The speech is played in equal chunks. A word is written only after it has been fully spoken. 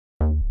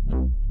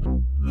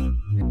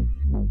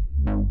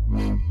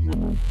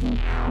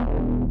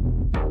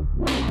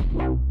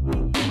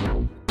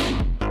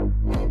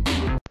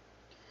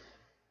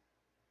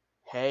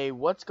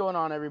What's going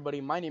on, everybody?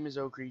 My name is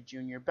Okri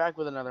Jr. back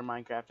with another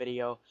Minecraft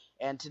video,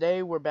 and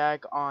today we're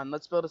back on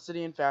Let's Build a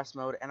City in Fast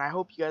Mode, and I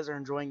hope you guys are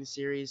enjoying the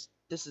series.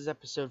 This is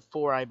episode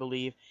 4, I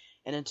believe,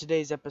 and in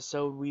today's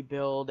episode we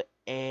build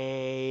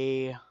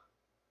a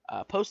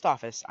post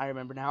office. I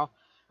remember now,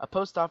 a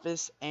post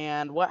office,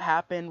 and what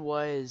happened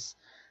was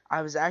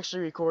I was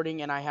actually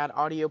recording and I had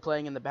audio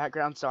playing in the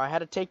background, so I had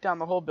to take down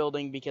the whole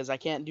building because I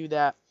can't do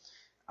that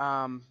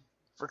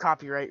for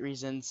copyright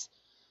reasons.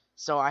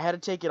 So I had to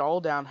take it all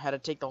down, had to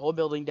take the whole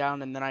building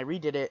down, and then I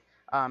redid it.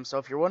 So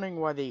if you're wondering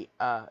why the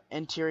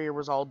interior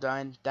was all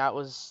done, that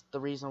was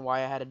the reason why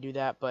I had to do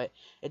that. But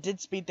it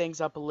did speed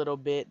things up a little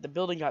bit. The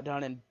building got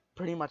done in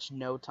pretty much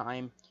no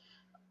time.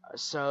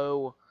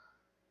 So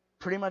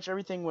pretty much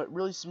everything went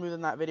really smooth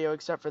in that video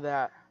except for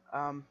that.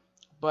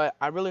 But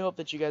I really hope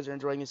that you guys are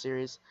enjoying the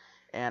series.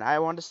 And I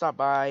wanted to stop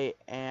by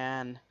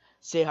and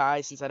say hi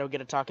since I don't get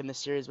to talk in this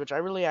series, which I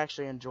really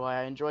actually enjoy.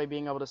 I enjoy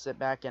being able to sit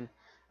back and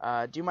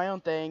do my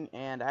own thing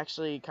and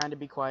actually kind of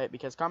be quiet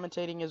because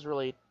commentating is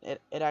really, it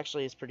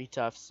actually is pretty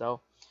tough. So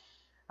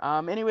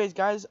anyways,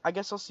 guys, I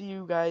guess I'll see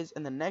you guys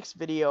in the next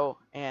video,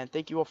 and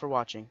thank you all for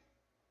watching.